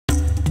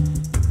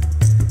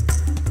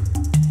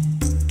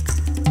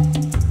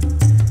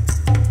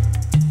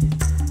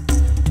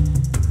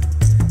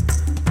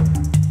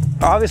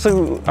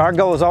Obviously, our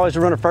goal is always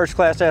to run a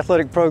first-class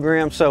athletic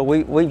program, so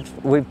we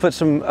put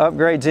some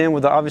upgrades in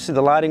with obviously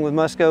the lighting with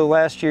Musco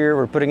last year.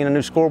 We're putting in a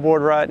new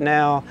scoreboard right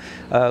now,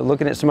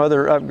 looking at some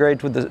other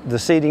upgrades with the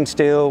seating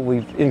still.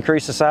 We've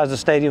increased the size of the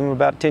stadium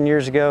about 10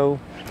 years ago.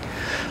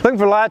 Looking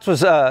for Lights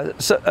was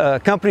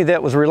a company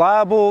that was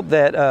reliable,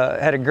 that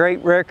had a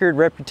great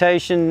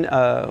reputation,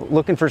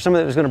 looking for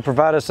somebody that was going to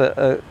provide us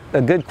a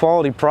good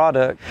quality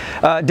product.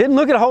 Didn't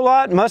look at a whole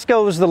lot.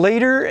 Musco was the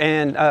leader,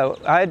 and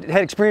I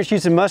had experience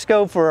using Musco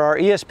for our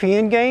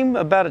ESPN game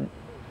about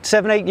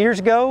 7-8 years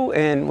ago,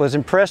 and was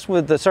impressed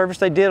with the service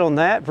they did on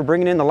that for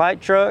bringing in the light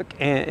truck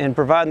and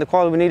providing the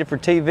quality we needed for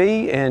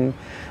TV, and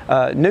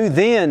knew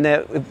then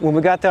that when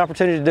we got the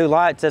opportunity to do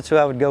lights, that's who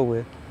I would go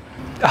with.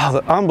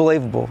 Oh,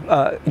 unbelievable.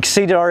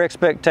 Exceeded our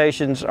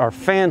expectations. Our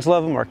fans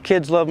love them, our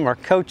kids love them, our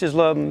coaches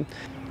love them.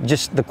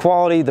 Just the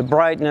quality, the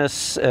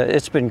brightness,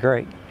 it's been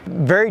great.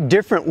 Very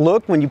different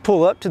look when you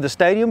pull up to the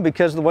stadium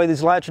because of the way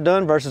these lights are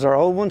done versus our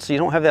old ones, so you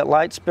don't have that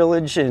light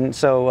spillage, and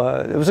so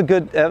it was a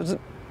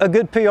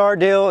good PR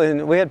deal,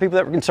 and we had people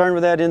that were concerned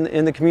with that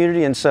in the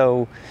community, and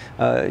so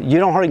you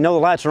don't hardly know the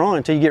lights are on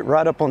until you get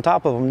right up on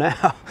top of them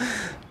now.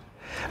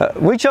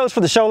 We chose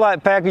for the show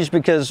light package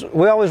because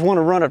we always want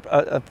to run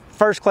a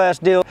first-class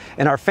deal,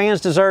 and our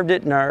fans deserved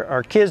it, and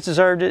our kids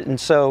deserved it, and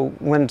so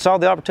when I saw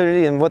the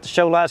opportunity and what the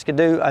show lights could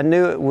do, I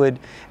knew it would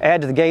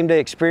add to the game day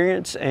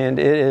experience, and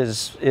it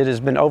has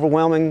been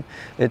overwhelming.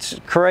 It's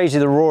crazy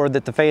the roar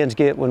that the fans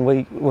get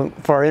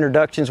for our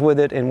introductions with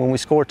it, and when we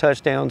score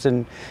touchdowns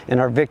and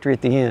our victory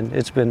at the end.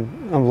 It's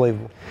been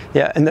unbelievable.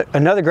 Yeah, and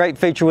another great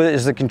feature with it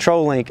is the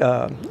control link.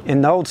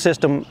 In the old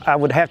system, I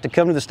would have to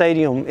come to the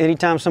stadium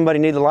anytime somebody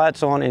needed the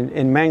lights on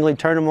and manually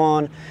turn them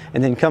on,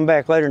 and then come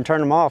back later and turn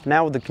them off.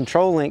 Now with the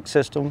control link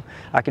system,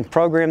 I can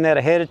program that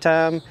ahead of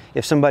time.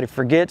 If somebody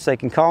forgets, they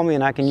can call me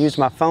and I can use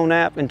my phone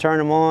app and turn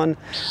them on.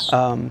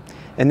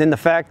 And then the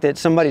fact that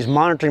somebody's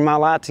monitoring my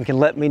lights and can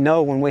let me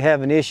know when we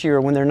have an issue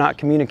or when they're not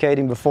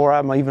communicating before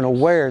I'm even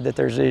aware that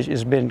there's an issue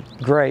has been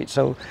great.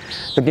 So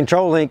the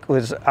control link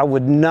I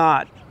would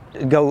not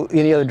go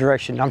any other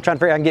direction. I'm trying to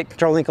figure out I can get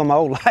control link on my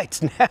old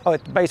lights now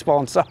at baseball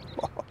and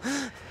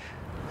softball.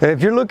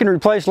 If you're looking to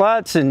replace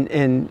lights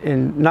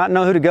and not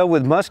know who to go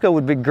with, Musco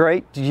would be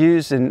great to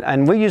use,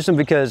 and we use them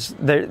because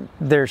their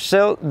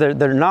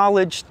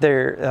knowledge,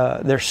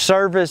 their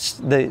service,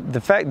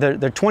 the fact their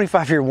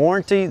 25-year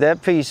warranty.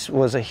 That piece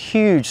was a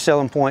huge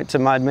selling point to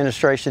my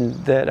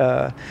administration.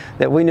 That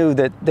we knew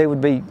that they would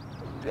be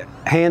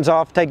hands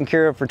off, taken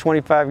care of for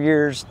 25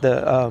 years.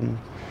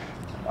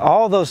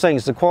 All those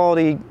things, the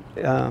quality,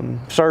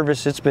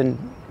 service. It's been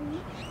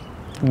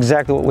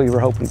exactly what we were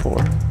hoping for.